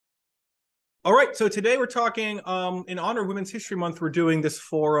All right, so today we're talking in honor of Women's History Month. We're doing this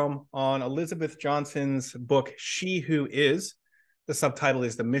forum on Elizabeth Johnson's book, She Who Is. The subtitle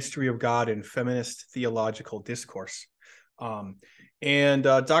is The Mystery of God in Feminist Theological Discourse.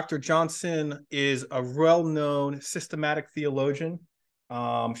 Dr. Johnson is a well-known systematic theologian.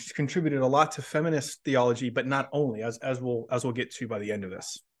 She's contributed a lot to feminist theology, but not only, as we'll get to by the end of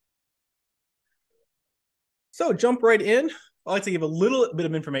this. So jump right in. I'd like to give a little bit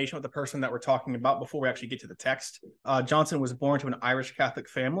of information about the person that we're talking about before we actually get to the text. Johnson was born to an Irish Catholic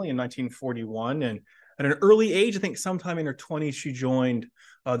family in 1941, and at an early age, I think sometime in her 20s, she joined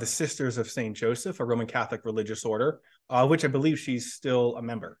the Sisters of St. Joseph, a Roman Catholic religious order, which I believe she's still a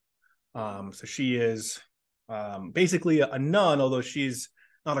member. So she is basically a nun, although she's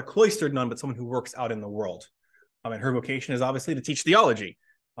not a cloistered nun, but someone who works out in the world. And her vocation is obviously to teach theology.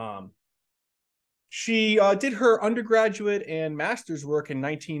 She did her undergraduate and master's work in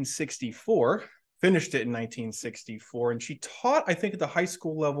 1964, finished it in 1964, and she taught, I think, at the high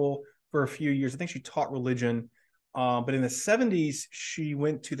school level for a few years. I think she taught religion, but in the 70s, she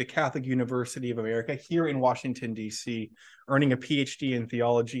went to the Catholic University of America here in Washington, D.C., earning a PhD in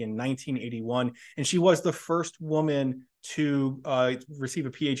theology in 1981, and she was the first woman to receive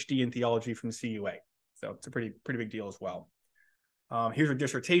a PhD in theology from CUA. So it's a pretty big deal as well. Here's her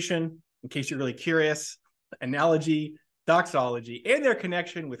dissertation, in case you're really curious: analogy, doxology, and their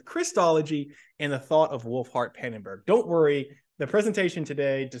connection with Christology and the thought of Wolfhart Pannenberg. Don't worry, the presentation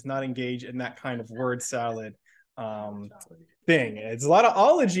today does not engage in that kind of word salad thing. It's a lot of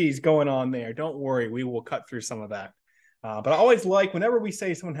ologies going on there. Don't worry, we will cut through some of that. But I always like, whenever we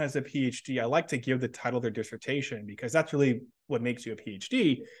say someone has a PhD, I like to give the title of their dissertation, because that's really what makes you a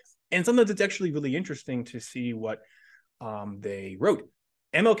PhD. And sometimes it's actually really interesting to see what they wrote.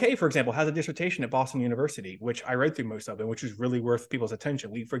 MLK, for example, has a dissertation at Boston University, which I read through most of, and which is really worth people's attention.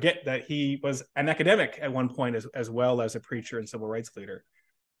 We forget that he was an academic at one point, as well as a preacher and civil rights leader.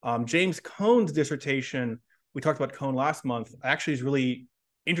 James Cone's dissertation, we talked about Cone last month, actually is really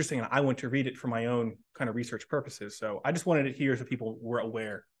interesting, and I went to read it for my own kind of research purposes. So I just wanted it here so people were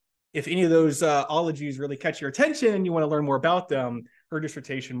aware. If any of those ologies really catch your attention and you want to learn more about them, her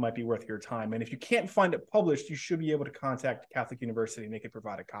dissertation might be worth your time. And if you can't find it published, you should be able to contact Catholic University and they can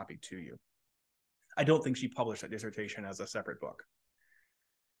provide a copy to you. I don't think she published that dissertation as a separate book.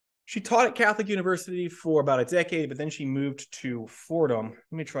 She taught at Catholic University for about a decade, but then she moved to Fordham.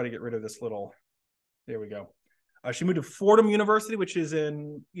 Let me try to get rid of this little, there we go. She moved to Fordham University, which is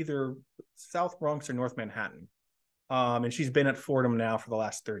in either South Bronx or North Manhattan. And she's been at Fordham now for the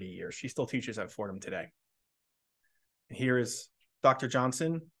last 30 years. She still teaches at Fordham today. And here is Dr.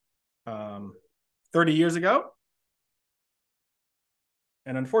 Johnson 30 years ago.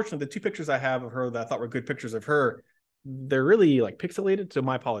 And unfortunately, the two pictures I have of her that I thought were good pictures of her, they're really like pixelated, so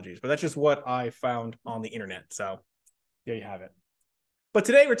my apologies. But that's just what I found on the internet. So there you have it. But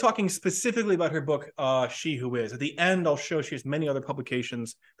today we're talking specifically about her book, She Who Is. At the end, I'll show she has many other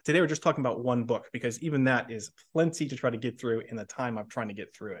publications. But today we're just talking about one book, because even that is plenty to try to get through in the time I'm trying to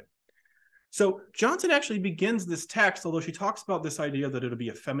get through it. So Johnson actually begins this text, although she talks about this idea that it'll be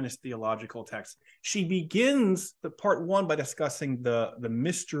a feminist theological text. She begins the part one by discussing the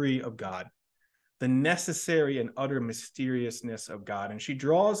mystery of God, the necessary and utter mysteriousness of God. And she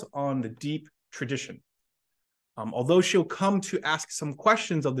draws on the deep tradition. Although she'll come to ask some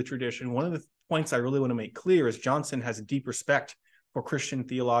questions of the tradition, one of the points I really want to make clear is Johnson has a deep respect for Christian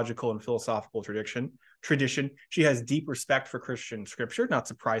theological and philosophical tradition. She has deep respect for Christian scripture, not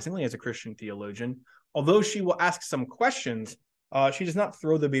surprisingly, as a Christian theologian. Although she will ask some questions, she does not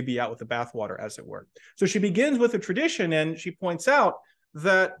throw the baby out with the bathwater, as it were. So she begins with a tradition, and she points out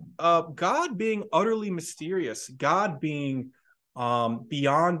that God being utterly mysterious, God being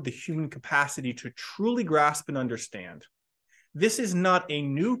beyond the human capacity to truly grasp and understand. This is not a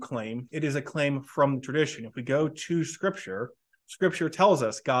new claim. It is a claim from tradition. If we go to Scripture, Scripture tells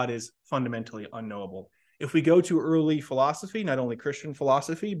us God is fundamentally unknowable. If we go to early philosophy, not only Christian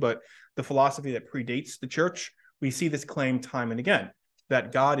philosophy, but the philosophy that predates the church, we see this claim time and again,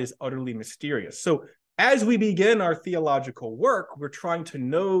 that God is utterly mysterious. So as we begin our theological work, we're trying to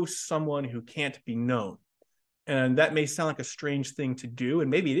know someone who can't be known. And that may sound like a strange thing to do,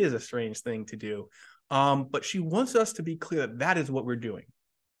 and maybe it is a strange thing to do, but she wants us to be clear that that is what we're doing.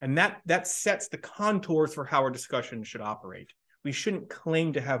 And that sets the contours for how our discussion should operate. We shouldn't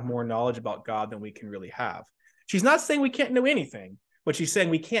claim to have more knowledge about God than we can really have. She's not saying we can't know anything, but she's saying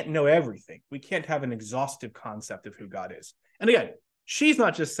we can't know everything. We can't have an exhaustive concept of who God is. And again, she's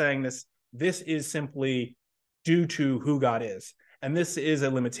not just saying this. This is simply due to who God is. And this is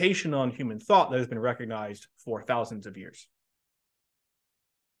a limitation on human thought that has been recognized for thousands of years.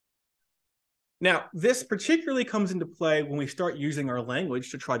 Now, this particularly comes into play when we start using our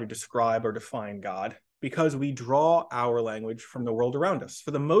language to try to describe or define God, because we draw our language from the world around us. For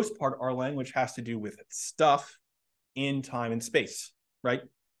the most part, our language has to do with stuff in time and space, right?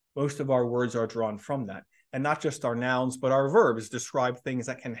 Most of our words are drawn from that. And not just our nouns, but our verbs describe things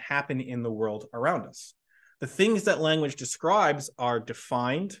that can happen in the world around us. The things that language describes are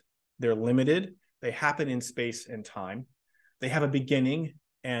defined, they're limited, they happen in space and time, they have a beginning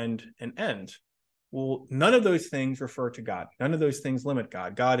and an end. Well, none of those things refer to God. None of those things limit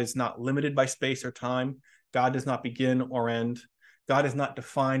God. God is not limited by space or time. God does not begin or end. God is not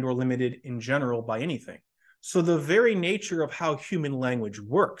defined or limited in general by anything. So the very nature of how human language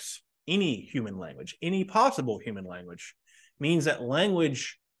works, any human language, any possible human language, means that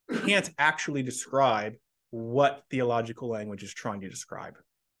language can't actually describe what theological language is trying to describe.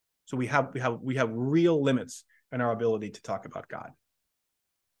 So we have real limits in our ability to talk about God.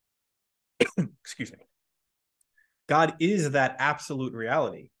 Excuse me. God is that absolute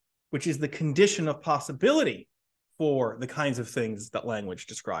reality, which is the condition of possibility for the kinds of things that language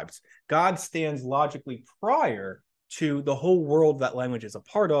describes. God stands logically prior to the whole world that language is a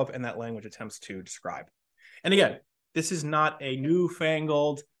part of and that language attempts to describe. And again, this is not a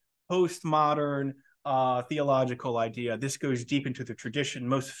newfangled, postmodern theological idea. This goes deep into the tradition.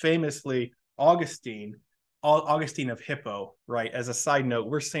 Most famously, Augustine of Hippo, right? As a side note,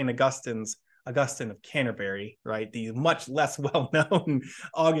 we're St. Augustine of Canterbury, right? The much less well-known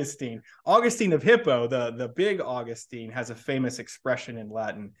Augustine. Augustine of Hippo, the big Augustine, has a famous expression in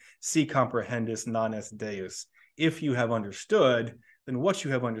Latin, si comprehendus non est Deus. If you have understood, then what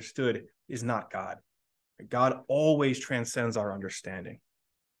you have understood is not God. God always transcends our understanding.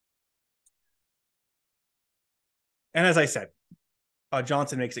 And as I said,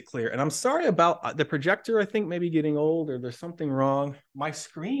 Johnson makes it clear. And I'm sorry about the projector, I think maybe getting old or there's something wrong. My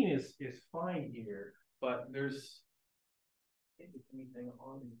screen is fine here, but there's anything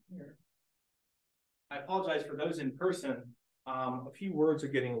on in here. I apologize for those in person. A few words are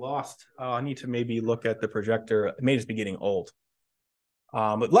getting lost. I need to maybe look at the projector. It may just be getting old.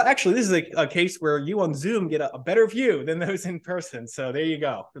 But actually, this is a case where you on Zoom get a better view than those in person. So there you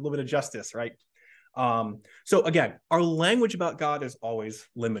go. A little bit of justice, right? So again, our language about God is always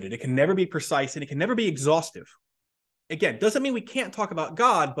limited. It can never be precise and it can never be exhaustive. Again, doesn't mean we can't talk about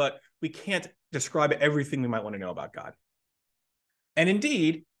God, but we can't describe everything we might want to know about God. And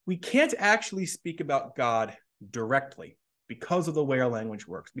indeed, we can't actually speak about God directly because of the way our language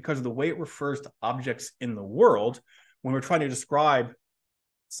works, because of the way it refers to objects in the world. When we're trying to describe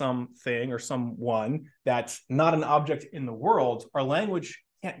something or someone that's not an object in the world, our language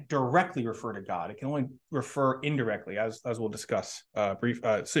can't directly refer to God. It can only refer indirectly, as we'll discuss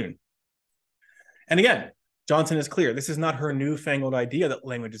soon. And again, Johnson is clear. This is not her newfangled idea that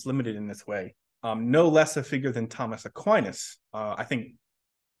language is limited in this way. No less a figure than Thomas Aquinas. I think,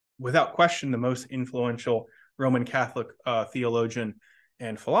 without question, the most influential Roman Catholic theologian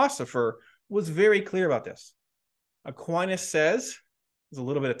and philosopher, was very clear about this. Aquinas says, there's a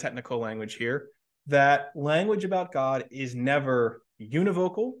little bit of technical language here, that language about God is never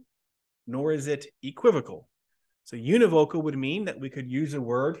univocal, nor is it equivocal. So univocal would mean that we could use a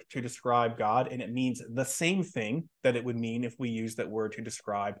word to describe God, and it means the same thing that it would mean if we use that word to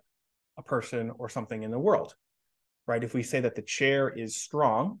describe a person or something in the world, right? If we say that the chair is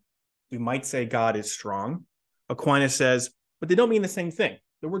strong, we might say God is strong. Aquinas says, but they don't mean the same thing.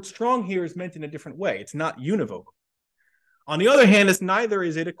 The word strong here is meant in a different way. It's not univocal. On the other hand, it's neither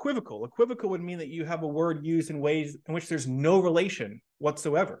is it equivocal. Equivocal would mean that you have a word used in ways in which there's no relation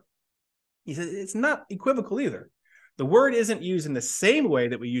whatsoever. He says it's not equivocal either. The word isn't used in the same way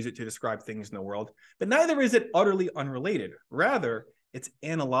that we use it to describe things in the world, but neither is it utterly unrelated. Rather, it's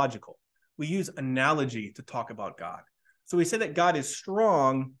analogical. We use analogy to talk about God. So we say that God is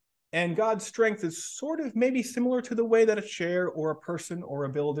strong, and God's strength is sort of maybe similar to the way that a chair or a person or a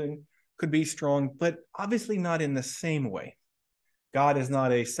building could be strong, but obviously not in the same way. God is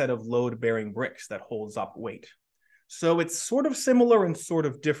not a set of load-bearing bricks that holds up weight. So it's sort of similar and sort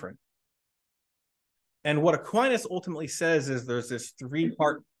of different. And what Aquinas ultimately says is there's this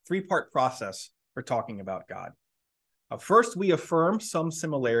three-part process for talking about God. First, we affirm some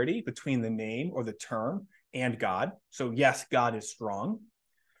similarity between the name or the term and God. So yes, God is strong.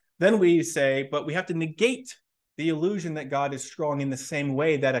 Then we say, but we have to negate the illusion that God is strong in the same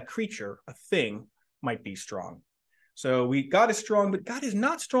way that a creature, a thing, might be strong. So God is strong, but God is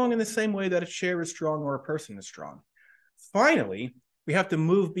not strong in the same way that a chair is strong or a person is strong. Finally, we have to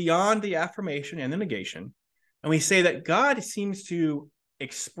move beyond the affirmation and the negation, and we say that God seems to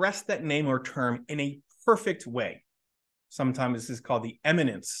express that name or term in a perfect way. Sometimes this is called the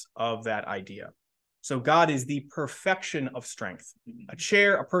eminence of that idea. So God is the perfection of strength. A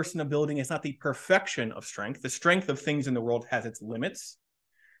chair, a person, a building is not the perfection of strength. The strength of things in the world has its limits,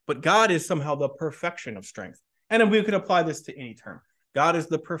 but God is somehow the perfection of strength. And we could apply this to any term. God is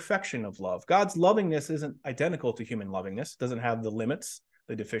the perfection of love. God's lovingness isn't identical to human lovingness. It doesn't have the limits,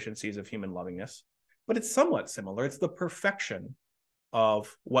 the deficiencies of human lovingness, but it's somewhat similar. It's the perfection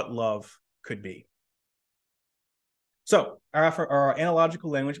of what love could be. So our analogical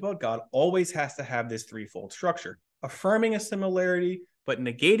language about God always has to have this threefold structure: affirming a similarity, but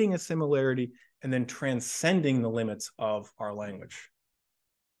negating a similarity, and then transcending the limits of our language.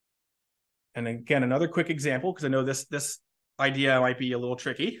 And again, another quick example, because I know this idea might be a little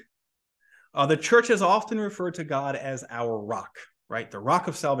tricky. The church has often referred to God as our rock, right? The rock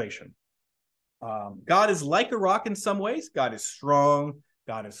of salvation. God is like a rock in some ways. God is strong.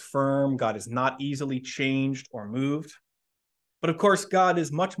 God is firm. God is not easily changed or moved. But of course, God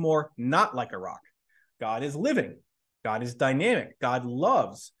is much more not like a rock. God is living. God is dynamic. God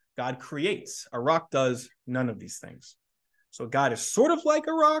loves. God creates. A rock does none of these things. So God is sort of like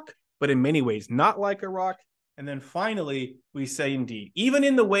a rock, but in many ways not like a rock. And then finally, we say indeed, even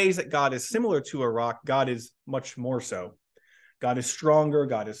in the ways that God is similar to a rock, God is much more so. God is stronger.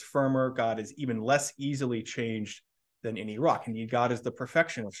 God is firmer. God is even less easily changed than any rock. Indeed, God is the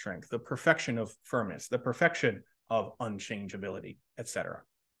perfection of strength, the perfection of firmness, the perfection of unchangeability, etc.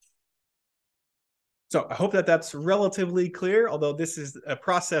 So I hope that that's relatively clear, although this is a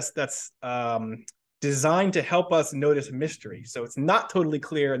process that's designed to help us notice mystery. So it's not totally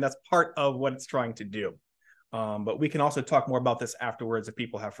clear, and that's part of what it's trying to do. But we can also talk more about this afterwards if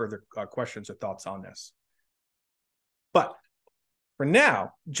people have further questions or thoughts on this. But for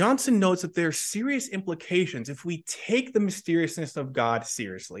now, Johnson notes that there are serious implications if we take the mysteriousness of God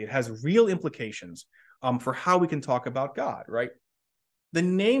seriously. It has real implications for how we can talk about God, right? The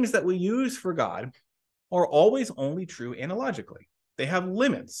names that we use for God are always only true analogically. They have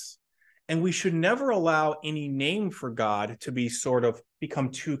limits, and we should never allow any name for God to be sort of become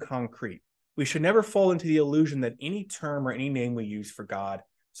too concrete. We should never fall into the illusion that any term or any name we use for God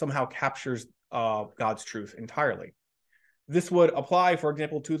somehow captures God's truth entirely. This would apply, for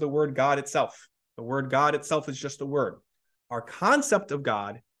example, to the word God itself. The word God itself is just a word. Our concept of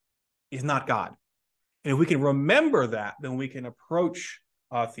God is not God. And if we can remember that, then we can approach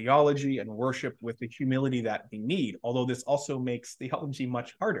theology and worship with the humility that we need, although this also makes theology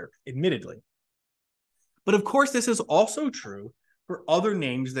much harder, admittedly. But of course, this is also true for other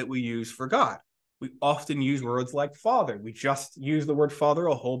names that we use for God. We often use words like Father. We just use the word Father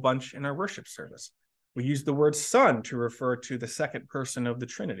a whole bunch in our worship service. We use the word Son to refer to the second person of the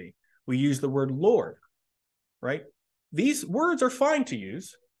Trinity. We use the word Lord, right? These words are fine to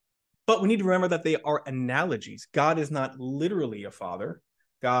use, but we need to remember that they are analogies. God is not literally a father.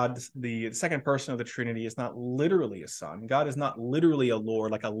 God, the second person of the Trinity, is not literally a son. God is not literally a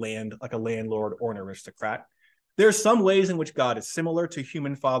lord, like a landlord or an aristocrat. There are some ways in which God is similar to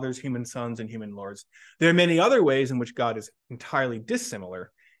human fathers, human sons, and human lords. There are many other ways in which God is entirely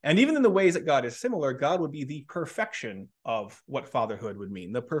dissimilar. And even in the ways that God is similar, God would be the perfection of what fatherhood would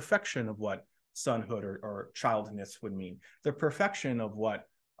mean, the perfection of what sonhood or childness would mean, the perfection of what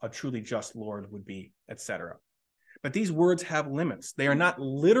a truly just Lord would be, etc. But these words have limits. They are not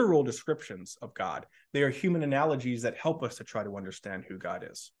literal descriptions of God. They are human analogies that help us to try to understand who God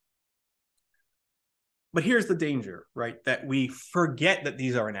is. But here's the danger, right? That we forget that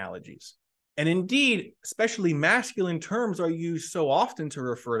these are analogies. And indeed, especially masculine terms are used so often to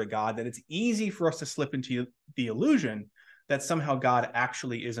refer to God that it's easy for us to slip into the illusion that somehow God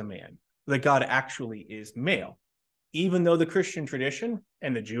actually is a man, that God actually is male. Even though the Christian tradition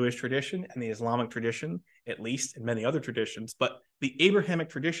and the Jewish tradition and the Islamic tradition, at least, and many other traditions, but the Abrahamic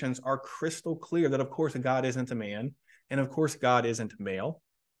traditions are crystal clear that, of course, God isn't a man, and of course, God isn't male.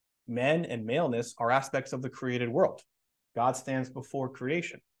 Men and maleness are aspects of the created world. God stands before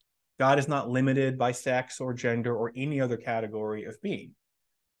creation. God is not limited by sex or gender or any other category of being.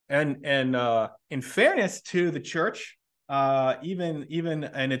 And in fairness to the church, even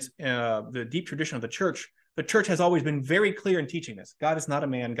in its the deep tradition of the church has always been very clear in teaching this. God is not a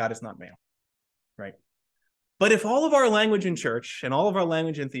man, God is not male, right? But if all of our language in church and all of our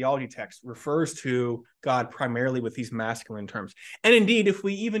language in theology text refers to God primarily with these masculine terms, and indeed, if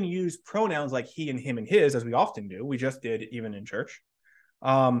we even use pronouns like he and him and his, as we often do, we just did even in church,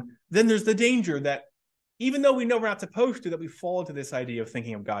 then there's the danger that even though we know we're not supposed to, that we fall into this idea of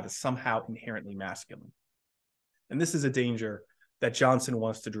thinking of God as somehow inherently masculine. And this is a danger that Johnson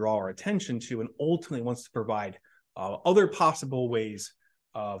wants to draw our attention to and ultimately wants to provide other possible ways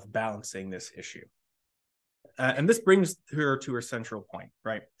of balancing this issue. And this brings her to her central point,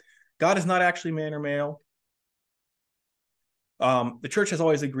 right? God is not actually man or male. The church has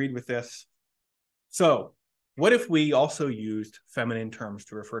always agreed with this. So what if we also used feminine terms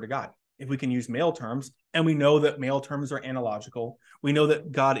to refer to God? If we can use male terms, and we know that male terms are analogical, we know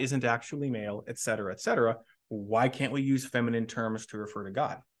that God isn't actually male, et cetera, why can't we use feminine terms to refer to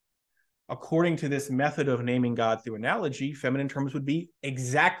God? According to this method of naming God through analogy, feminine terms would be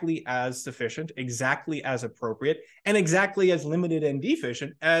exactly as sufficient, exactly as appropriate, and exactly as limited and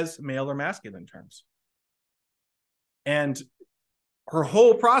deficient as male or masculine terms. And her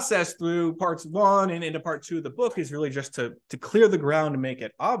whole process through parts 1 and into part 2 of the book is really just to clear the ground and make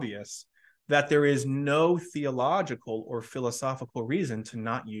it obvious that there is no theological or philosophical reason to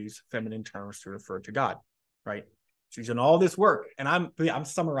not use feminine terms to refer to God, right? She's done all this work, and I'm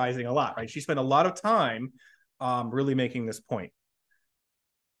summarizing a lot, right? She spent a lot of time really making this point.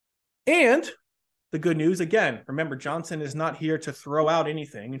 And the good news, again, remember, Johnson is not here to throw out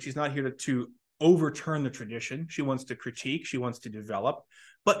anything, and she's not here to overturn the tradition. She wants to critique, she wants to develop.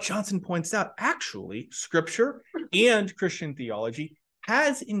 But Johnson points out, actually, Scripture and Christian theology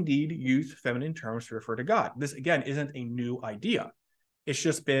has indeed used feminine terms to refer to God. This, again, isn't a new idea. It's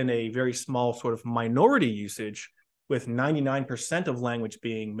just been a very small sort of minority usage, with 99% of language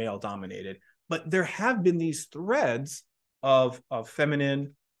being male-dominated. But there have been these threads of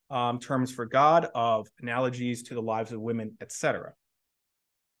feminine terms for God, of analogies to the lives of women, etc.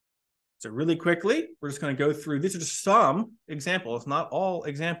 So really quickly, we're just going to go through. These are just some examples, not all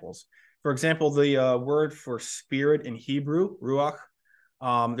examples. For example, the word for spirit in Hebrew, ruach.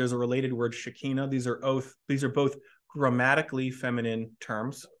 There's a related word, shekinah. These are both grammatically feminine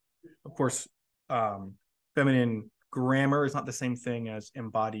terms. Of course, feminine grammar is not the same thing as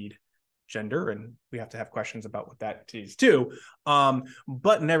embodied gender, and we have to have questions about what that is too.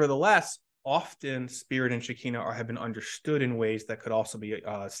 But nevertheless, often spirit and shekinah have been understood in ways that could also be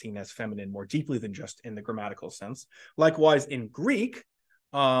seen as feminine more deeply than just in the grammatical sense. Likewise, in Greek,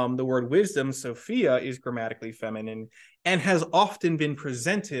 the word wisdom, Sophia, is grammatically feminine and has often been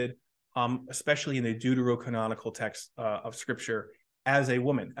presented, especially in the deuterocanonical text of Scripture, as a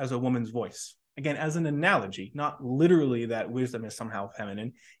woman, as a woman's voice. Again, as an analogy, not literally that wisdom is somehow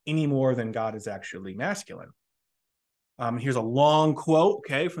feminine any more than God is actually masculine. Here's a long quote,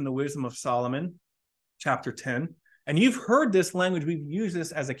 okay, from the Wisdom of Solomon, chapter 10. And you've heard this language. We've used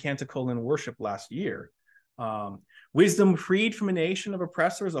this as a canticle in worship last year. Wisdom freed from a nation of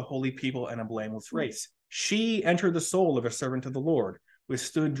oppressors, a holy people, and a blameless race. She entered the soul of a servant of the Lord,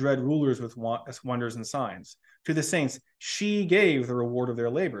 withstood dread rulers with wonders and signs. To the saints, she gave the reward of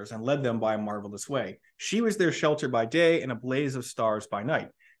their labors and led them by a marvelous way. She was their shelter by day and a blaze of stars by night.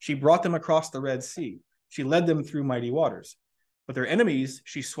 She brought them across the Red Sea. She led them through mighty waters. But their enemies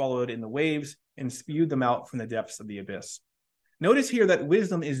she swallowed in the waves and spewed them out from the depths of the abyss. Notice here that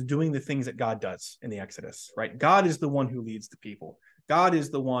wisdom is doing the things that God does in the Exodus, right? God is the one who leads the people. God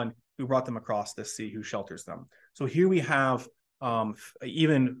is the one who brought them across the sea, who shelters them. So here we have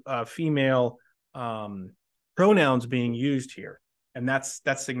even female pronouns being used here, and that's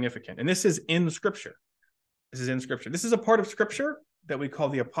significant. And this is in Scripture. This is in Scripture. This is a part of Scripture that we call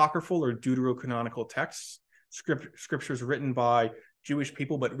the apocryphal or deuterocanonical texts. Scriptures written by Jewish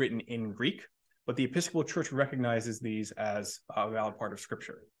people, but written in Greek. But the Episcopal Church recognizes these as a valid part of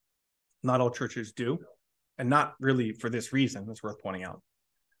Scripture. Not all churches do, and not really for this reason. That's worth pointing out.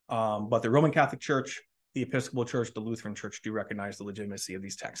 But the Roman Catholic Church, the Episcopal Church, the Lutheran Church do recognize the legitimacy of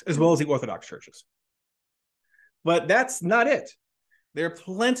these texts, as well as the Orthodox churches. But that's not it. There are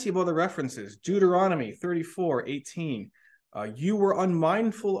plenty of other references. Deuteronomy 34:18. You were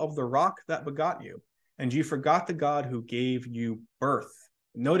unmindful of the rock that begot you, and you forgot the God who gave you birth.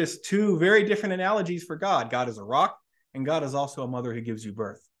 Notice two very different analogies for God. God is a rock, and God is also a mother who gives you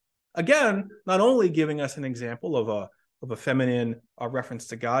birth. Again, not only giving us an example of a feminine reference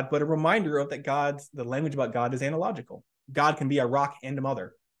to God, but a reminder of that the language about God is analogical. God can be a rock and a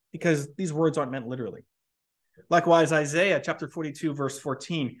mother, because these words aren't meant literally. Likewise, Isaiah chapter 42, verse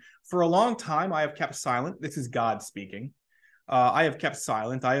 14. For a long time I have kept silent. This is God speaking. I have kept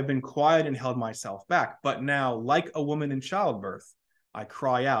silent. I have been quiet and held myself back. But now, like a woman in childbirth, I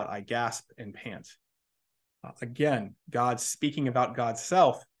cry out, I gasp and pant. Again, God speaking about God's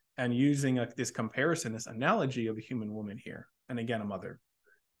self and using this comparison, this analogy of a human woman here. And again, a mother.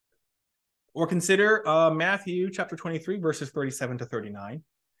 Or consider Matthew chapter 23, verses 37 to 39.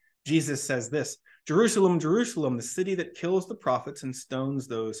 Jesus says this, Jerusalem, Jerusalem, the city that kills the prophets and stones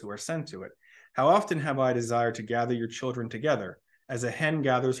those who are sent to it. How often have I desired to gather your children together, as a hen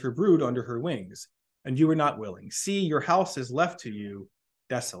gathers her brood under her wings, and you were not willing. See, your house is left to you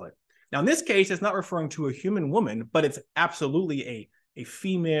desolate. Now, in this case, it's not referring to a human woman, but it's absolutely a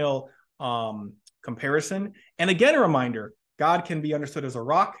female comparison. And again, a reminder, God can be understood as a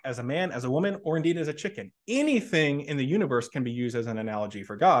rock, as a man, as a woman, or indeed as a chicken. Anything in the universe can be used as an analogy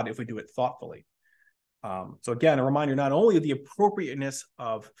for God if we do it thoughtfully. So again, a reminder not only of the appropriateness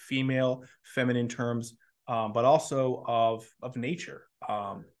of female, feminine terms, but also of nature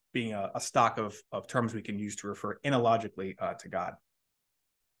being a stock of terms we can use to refer analogically to God.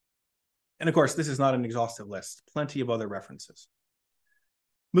 And of course, this is not an exhaustive list. Plenty of other references.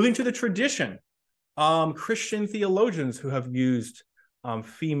 Moving to the tradition, Christian theologians who have used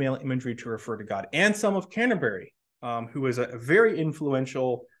female imagery to refer to God. Anselm of Canterbury, who was a very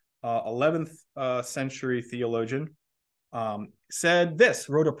influential 11th century theologian, said this,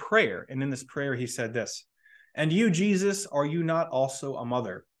 wrote a prayer. And in this prayer, he said this, "And you, Jesus, are you not also a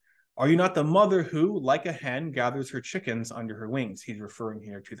mother? Are you not the mother who, like a hen, gathers her chickens under her wings?" He's referring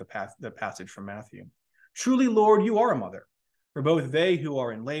here to the passage from Matthew. "Truly, Lord, you are a mother, for both they who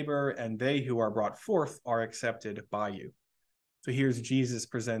are in labor and they who are brought forth are accepted by you." So here's Jesus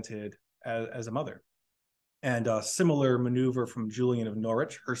presented as a mother. And a similar maneuver from Julian of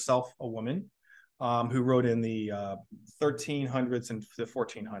Norwich, herself a woman, who wrote in the 1300s and the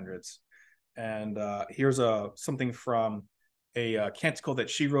 1400s. And here's something from a canticle that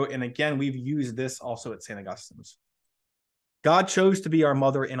she wrote. And again, we've used this also at St. Augustine's. "God chose to be our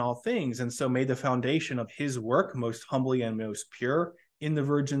mother in all things, and so made the foundation of his work most humbly and most pure in the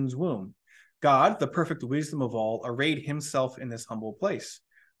Virgin's womb. God, the perfect wisdom of all, arrayed himself in this humble place.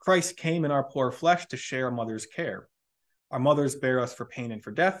 Christ came in our poor flesh to share a mother's care. Our mothers bear us for pain and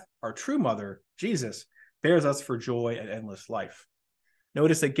for death. Our true mother, Jesus, bears us for joy and endless life."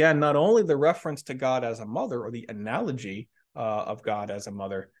 Notice again, not only the reference to God as a mother, or the analogy of God as a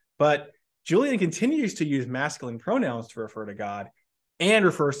mother, but Julian continues to use masculine pronouns to refer to God and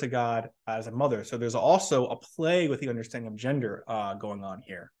refers to God as a mother. So there's also a play with the understanding of gender going on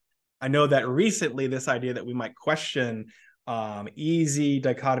here. I know that recently this idea that we might question easy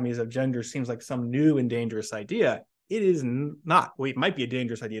dichotomies of gender seems like some new and dangerous idea. It is not. Well, it might be a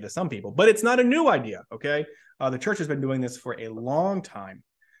dangerous idea to some people, but it's not a new idea, okay? The church has been doing this for a long time,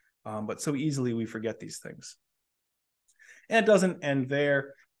 but so easily we forget these things. And it doesn't end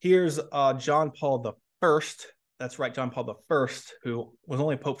there. Here's John Paul I. That's right, John Paul I, who was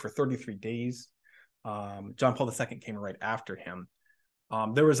only Pope for 33 days. John Paul II came right after him.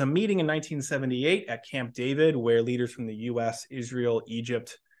 There was a meeting in 1978 at Camp David where leaders from the US, Israel,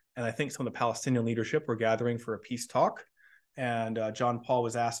 Egypt, and I think some of the Palestinian leadership were gathering for a peace talk. And John Paul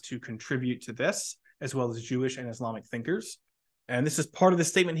was asked to contribute to this, as well as Jewish and Islamic thinkers. And this is part of the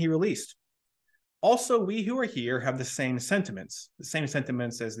statement he released. "Also, we who are here have the same sentiments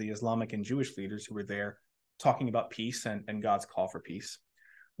as the Islamic and Jewish leaders who were there talking about peace and God's call for peace.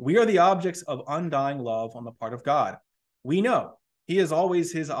 We are the objects of undying love on the part of God. We know he has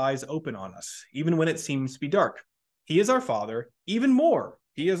always his eyes open on us, even when it seems to be dark. He is our Father, even more,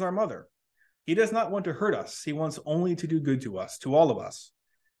 he is our mother. He does not want to hurt us. He wants only to do good to us, to all of us.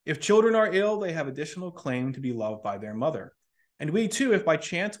 If children are ill, they have additional claim to be loved by their mother. And we too, if by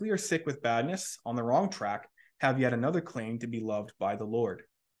chance we are sick with badness, on the wrong track, have yet another claim to be loved by the Lord."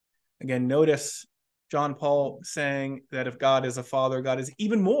 Again, notice John Paul saying that if God is a father, God is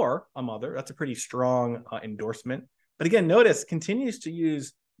even more a mother. That's a pretty strong endorsement. But again, notice continues to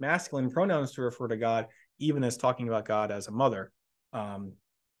use masculine pronouns to refer to God, even as talking about God as a mother.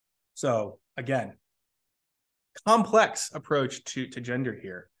 So again, complex approach to gender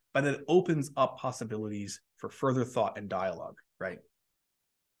here, but it opens up possibilities for further thought and dialogue, right?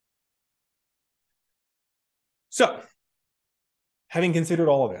 So, having considered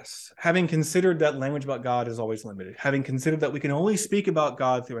all of this, having considered that language about God is always limited, having considered that we can only speak about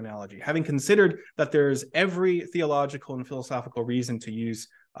God through analogy, having considered that there's every theological and philosophical reason to use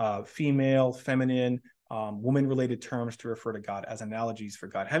female, feminine, woman-related terms to refer to God as analogies for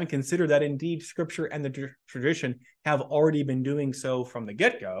God, having considered that indeed Scripture and the tradition have already been doing so from the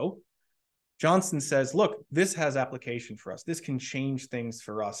get-go, Johnson says, look, this has application for us. This can change things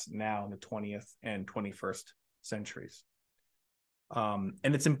for us now in the 20th and 21st centuries. And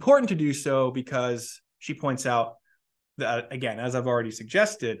it's important to do so because she points out that, again, as I've already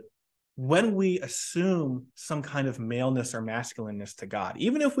suggested, when we assume some kind of maleness or masculineness to God,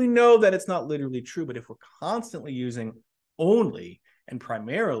 even if we know that it's not literally true, but if we're constantly using only and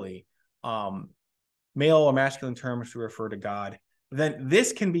primarily male or masculine terms to refer to God, then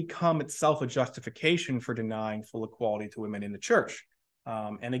this can become itself a justification for denying full equality to women in the church.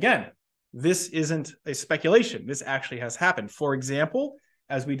 And again, this isn't a speculation. This actually has happened. For example,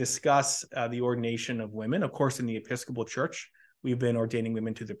 as we discuss the ordination of women, of course, in the Episcopal Church, We've been ordaining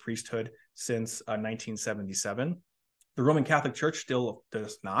women to the priesthood since 1977. The Roman Catholic Church still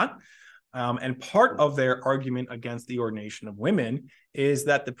does not. And part of their argument against the ordination of women is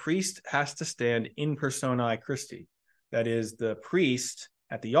that the priest has to stand in personae Christi. That is, the priest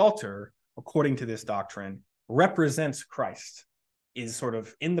at the altar, according to this doctrine, represents Christ, is sort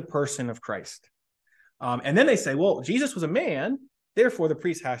of in the person of Christ. And then they say, well, Jesus was a man, therefore the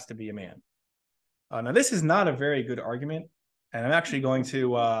priest has to be a man. Now, this is not a very good argument, and I'm actually going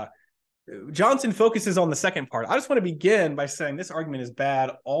to... Johnson focuses on the second part. I just want to begin by saying this argument is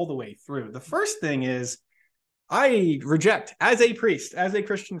bad all the way through. The first thing is, I reject, as a priest, as a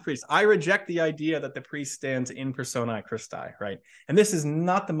Christian priest, I reject the idea that the priest stands in personae Christi, right? And this is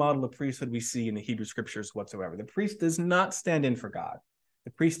not the model of priesthood we see in the Hebrew scriptures whatsoever. The priest does not stand in for God.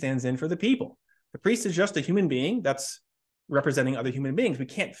 The priest stands in for the people. The priest is just a human being that's representing other human beings. We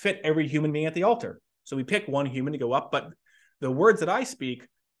can't fit every human being at the altar. So we pick one human to go up, but the words that I speak,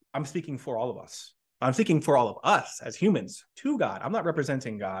 I'm speaking for all of us. I'm speaking for all of us as humans to God. I'm not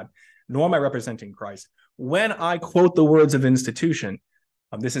representing God, nor am I representing Christ. When I quote the words of institution,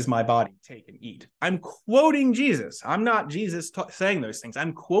 this is my body, take and eat, I'm quoting Jesus. I'm not Jesus saying those things.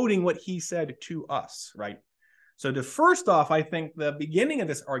 I'm quoting what he said to us, right? So first off, I think the beginning of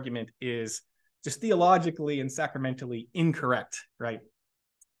this argument is just theologically and sacramentally incorrect, right?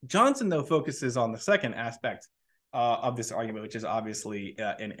 Johnson, though, focuses on the second aspect of this argument, which is obviously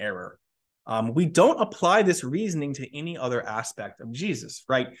an error. We don't apply this reasoning to any other aspect of Jesus,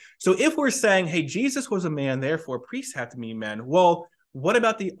 right? So if we're saying, hey, Jesus was a man, therefore priests have to be men, well, what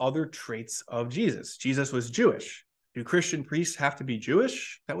about the other traits of Jesus? Jesus was Jewish. Do Christian priests have to be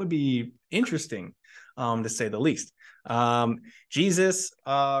Jewish? That would be interesting, to say the least. Jesus,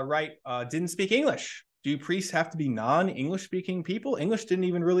 didn't speak English. Do priests have to be non-English speaking people? English didn't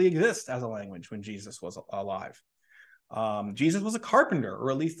even really exist as a language when Jesus was alive. Jesus was a carpenter,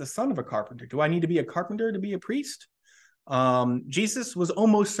 or at least the son of a carpenter. Do I need to be a carpenter to be a priest? Jesus was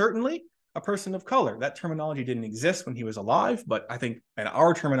almost certainly a person of color. That terminology didn't exist when he was alive, but I think in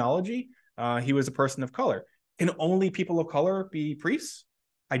our terminology, he was a person of color. Can only people of color be priests?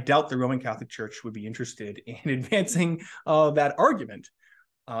 I doubt the Roman Catholic Church would be interested in advancing that argument,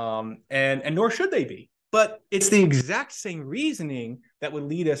 and nor should they be. But it's the exact same reasoning that would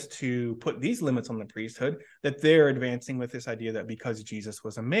lead us to put these limits on the priesthood that they're advancing with this idea that because Jesus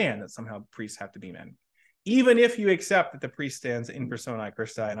was a man, that somehow priests have to be men. Even if you accept that the priest stands in personae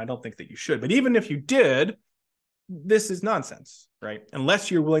Christi, and I don't think that you should, but even if you did, this is nonsense, right? Unless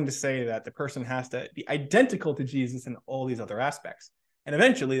you're willing to say that the person has to be identical to Jesus in all these other aspects. And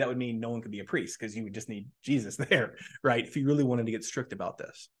eventually that would mean no one could be a priest because you would just need Jesus there, right? If you really wanted to get strict about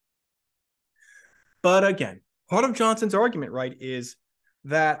this. But again, part of Johnson's argument, right, is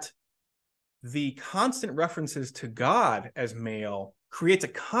that the constant references to God as male creates a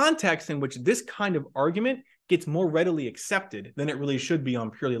context in which this kind of argument gets more readily accepted than it really should be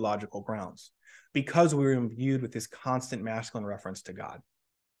on purely logical grounds, because we're imbued with this constant masculine reference to God.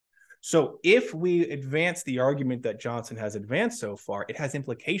 So if we advance the argument that Johnson has advanced so far, it has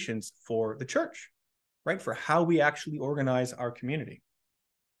implications for the church, right, for how we actually organize our community.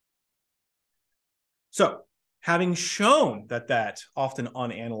 So, having shown that often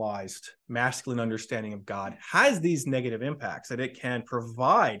unanalyzed masculine understanding of God has these negative impacts, that it can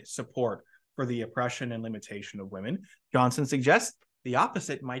provide support for the oppression and limitation of women, Johnson suggests the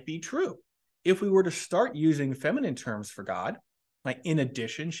opposite might be true. If we were to start using feminine terms for God, like in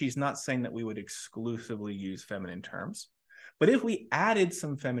addition, she's not saying that we would exclusively use feminine terms, but if we added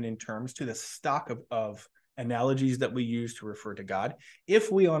some feminine terms to the stock of analogies that we use to refer to God,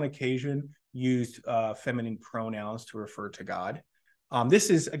 if we on occasion used feminine pronouns to refer to God, this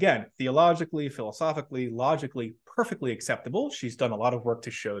is, again, theologically, philosophically, logically, perfectly acceptable. She's done a lot of work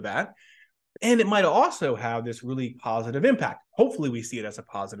to show that. And it might also have this really positive impact. Hopefully we see it as a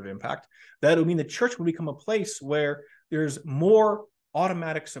positive impact. That would mean the church will become a place where there's more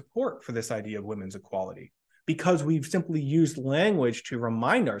automatic support for this idea of women's equality, because we've simply used language to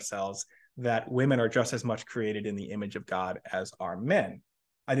remind ourselves that women are just as much created in the image of God as are men.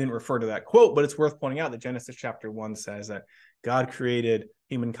 I didn't refer to that quote, but it's worth pointing out that Genesis chapter 1 says that God created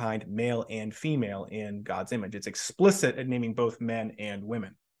humankind male and female in God's image. It's explicit at naming both men and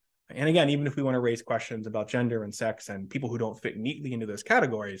women. And again, even if we want to raise questions about gender and sex and people who don't fit neatly into those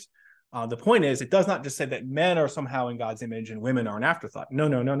categories, the point is, it does not just say that men are somehow in God's image and women are an afterthought. No,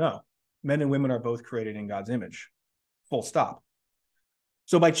 no, no, no. Men and women are both created in God's image. Full stop.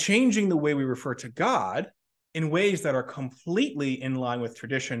 So by changing the way we refer to God in ways that are completely in line with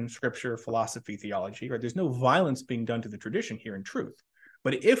tradition, scripture, philosophy, theology, right? There's no violence being done to the tradition here in truth.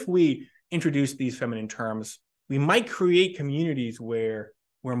 But if we introduce these feminine terms, we might create communities where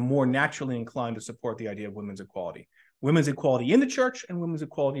we're more naturally inclined to support the idea of women's equality in the church and women's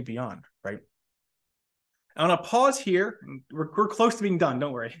equality beyond, right? I want to pause here. We're close to being done.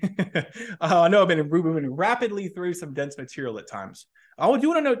 Don't worry. I know we've been rapidly through some dense material at times. I do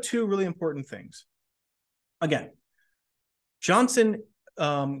want to note two really important things. Again, Johnson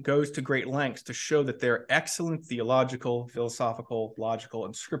goes to great lengths to show that there are excellent theological, philosophical, logical,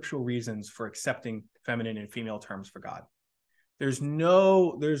 and scriptural reasons for accepting feminine and female terms for God. There's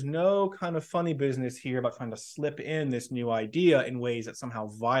no kind of funny business here about trying to slip in this new idea in ways that somehow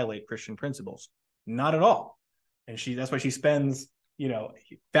violate Christian principles. Not at all. And that's why she spends, a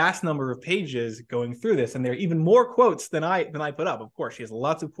vast number of pages going through this. And there are even more quotes than I put up. Of course, she has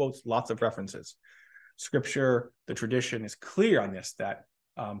lots of quotes, lots of references. Scripture, the tradition is clear on this, that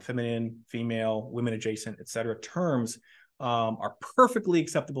feminine, female, women adjacent, etc. terms are perfectly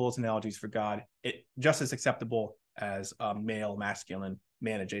acceptable as analogies for God, just as acceptable as male, masculine,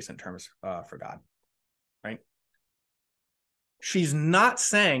 man adjacent terms for God, right? She's not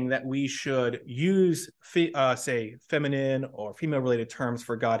saying that we should use, say, feminine or female-related terms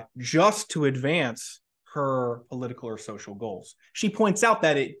for God just to advance her political or social goals. She points out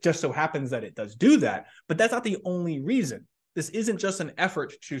that it just so happens that it does do that, but that's not the only reason. This isn't just an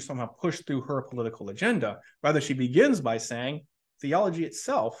effort to somehow push through her political agenda. Rather, she begins by saying theology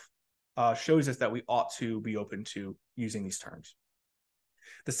itself shows us that we ought to be open to using these terms.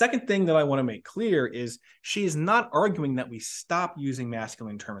 The second thing that I want to make clear is she is not arguing that we stop using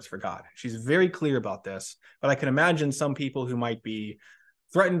masculine terms for God. She's very clear about this, but I can imagine some people who might be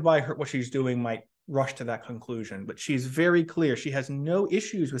threatened by what she's doing might rush to that conclusion. But she's very clear. She has no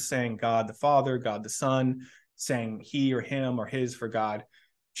issues with saying God the Father, God the Son, saying he or him or his for God.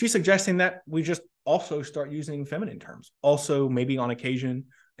 She's suggesting that we just also start using feminine terms. Also, maybe on occasion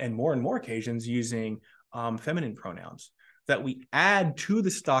and more occasions, using feminine pronouns. That we add to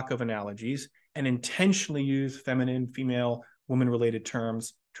the stock of analogies and intentionally use feminine, female, woman-related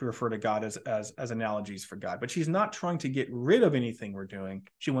terms to refer to God as analogies for God. But she's not trying to get rid of anything we're doing.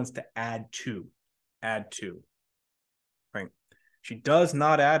 She wants to add to, right? She does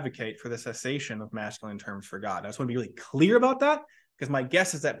not advocate for the cessation of masculine terms for God. I just want to be really clear about that, because my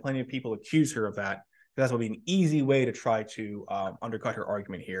guess is that plenty of people accuse her of that. That will be an easy way to try to undercut her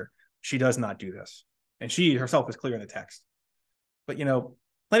argument here. She does not do this. And she herself is clear in the text. But,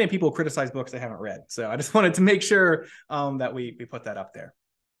 plenty of people criticize books they haven't read. So I just wanted to make sure that we put that up there.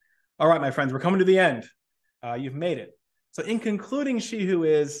 All right, my friends, we're coming to the end. You've made it. So in concluding, she who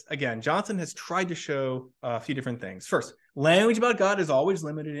is, again, Johnson has tried to show a few different things. First, language about God is always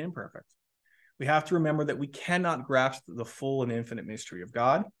limited and imperfect. We have to remember that we cannot grasp the full and infinite mystery of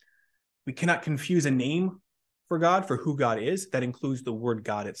God. We cannot confuse a name for God, for who God is. That includes the word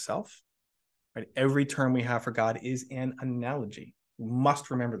God itself. Right? Every term we have for God is an analogy. We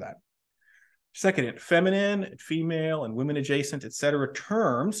must remember that. Second, feminine, female, and women adjacent, etc.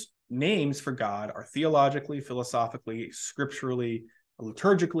 terms, names for God are theologically, philosophically, scripturally,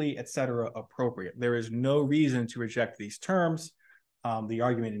 liturgically, etc. appropriate. There is no reason to reject these terms. The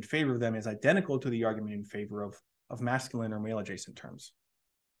argument in favor of them is identical to the argument in favor of masculine or male adjacent terms.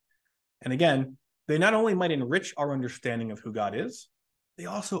 And again, they not only might enrich our understanding of who God is, they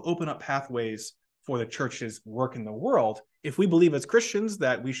also open up pathways for the church's work in the world. If we believe as Christians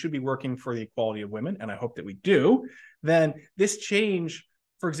that we should be working for the equality of women, and I hope that we do, then this change,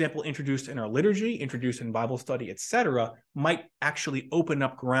 for example, introduced in our liturgy, introduced in Bible study, etc., might actually open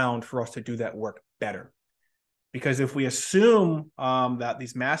up ground for us to do that work better. Because if we assume that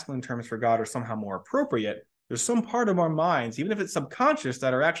these masculine terms for God are somehow more appropriate, there's some part of our minds, even if it's subconscious,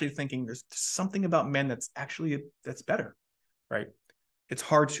 that are actually thinking there's something about men that's better, right? It's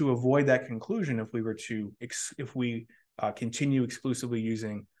hard to avoid that conclusion if we continue exclusively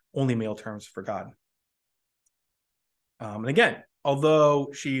using only male terms for God. And again,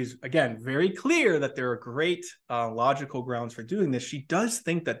 although she's, again, very clear that there are great logical grounds for doing this, she does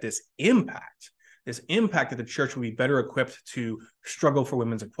think that this impact that the church will be better equipped to struggle for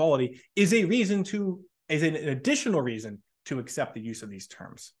women's equality is an additional reason to accept the use of these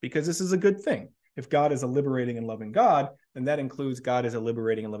terms, because this is a good thing. If God is a liberating and loving God, then that includes God is a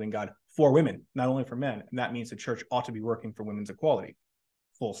liberating and loving God for women, not only for men. And that means the church ought to be working for women's equality.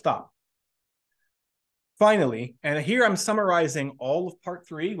 Full stop. Finally, and here I'm summarizing all of part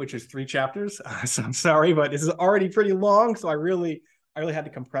 3, which is 3 chapters. So I'm sorry, but this is already pretty long. So I really had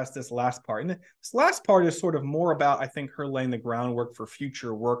to compress this last part. And this last part is sort of more about, I think, her laying the groundwork for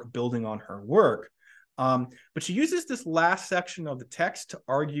future work, building on her work. But she uses this last section of the text to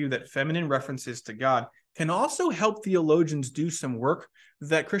argue that feminine references to God can also help theologians do some work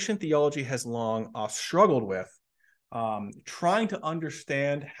that Christian theology has long struggled with, trying to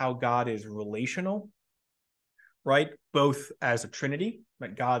understand how God is relational, right? Both as a Trinity,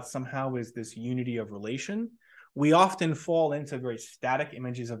 that God somehow is this unity of relation. We often fall into very static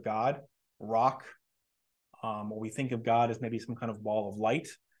images of God, rock, or we think of God as maybe some kind of ball of light.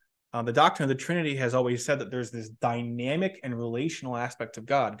 The doctrine of the Trinity has always said that there's this dynamic and relational aspect of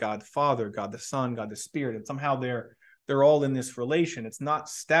God, God the Father, God the Son, God the Spirit, and somehow they're all in this relation. It's not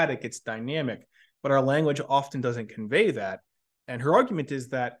static, it's dynamic, but our language often doesn't convey that. And her argument is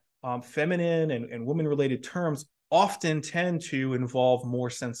that feminine and woman-related terms often tend to involve more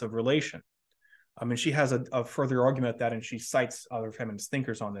sense of relation. I mean, she has a further argument at that, and she cites other feminist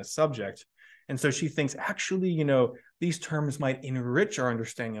thinkers on this subject. And so she thinks, actually, these terms might enrich our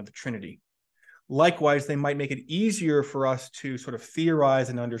understanding of the Trinity. Likewise, they might make it easier for us to sort of theorize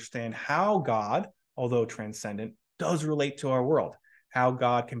and understand how God, although transcendent, does relate to our world, how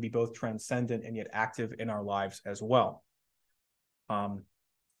God can be both transcendent and yet active in our lives as well. And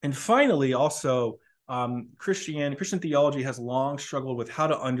finally, also, Christian theology has long struggled with how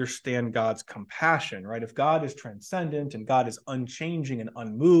to understand God's compassion, right? If God is transcendent and God is unchanging and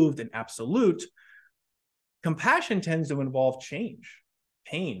unmoved and absolute, compassion tends to involve change,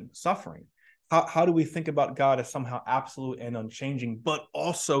 pain, suffering. How do we think about God as somehow absolute and unchanging, but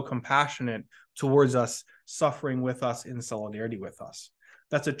also compassionate towards us, suffering with us, in solidarity with us?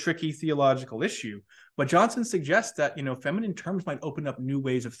 That's a tricky theological issue. But Johnson suggests that, feminine terms might open up new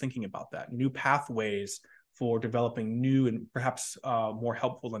ways of thinking about that, new pathways for developing new and perhaps more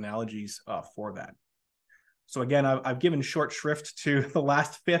helpful analogies for that. So again, I've given short shrift to the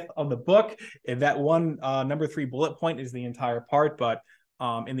last fifth of the book. And that one number 3 bullet point is the entire part. But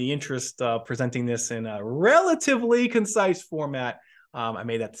in the interest of presenting this in a relatively concise format, I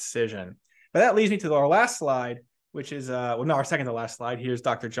made that decision. But that leads me to our last slide, which is, our second to last slide. Here's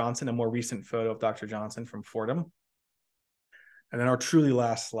Dr. Johnson, a more recent photo of Dr. Johnson from Fordham. And then our truly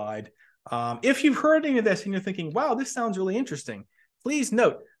last slide. If you've heard any of this and you're thinking, wow, this sounds really interesting, please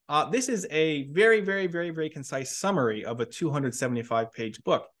note, this is a very, very, very, very concise summary of a 275-page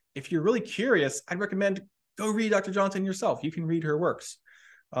book. If you're really curious, I'd recommend go read Dr. Johnson yourself. You can read her works.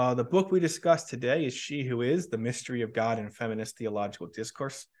 The book we discussed today is She Who Is, The Mystery of God in Feminist Theological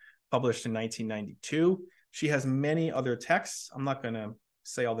Discourse, published in 1992. She has many other texts. I'm not going to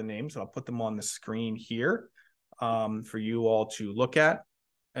say all the names, so I'll put them on the screen here for you all to look at.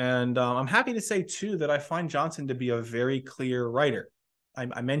 And I'm happy to say, too, that I find Johnson to be a very clear writer.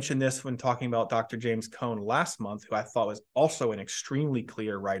 I mentioned this when talking about Dr. James Cone last month, who I thought was also an extremely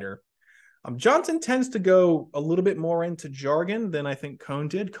clear writer. Johnson tends to go a little bit more into jargon than I think Cone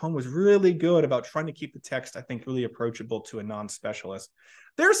did. Cone was really good about trying to keep the text, I think, really approachable to a non-specialist.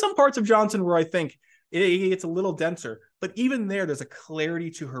 There are some parts of Johnson where I think it gets a little denser, but even there's a clarity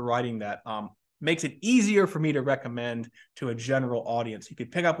to her writing that makes it easier for me to recommend to a general audience. You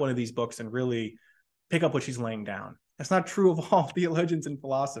could pick up one of these books and really pick up what she's laying down. That's not true of all theologians and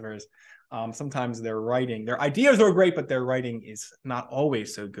philosophers. Sometimes their ideas are great, but their writing is not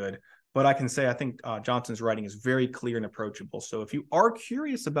always so good. But I can say I think Johnson's writing is very clear and approachable. So if you are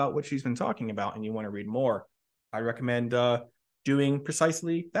curious about what she's been talking about and you want to read more, I recommend doing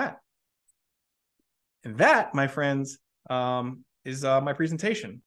precisely that. And that, my friends, is my presentation.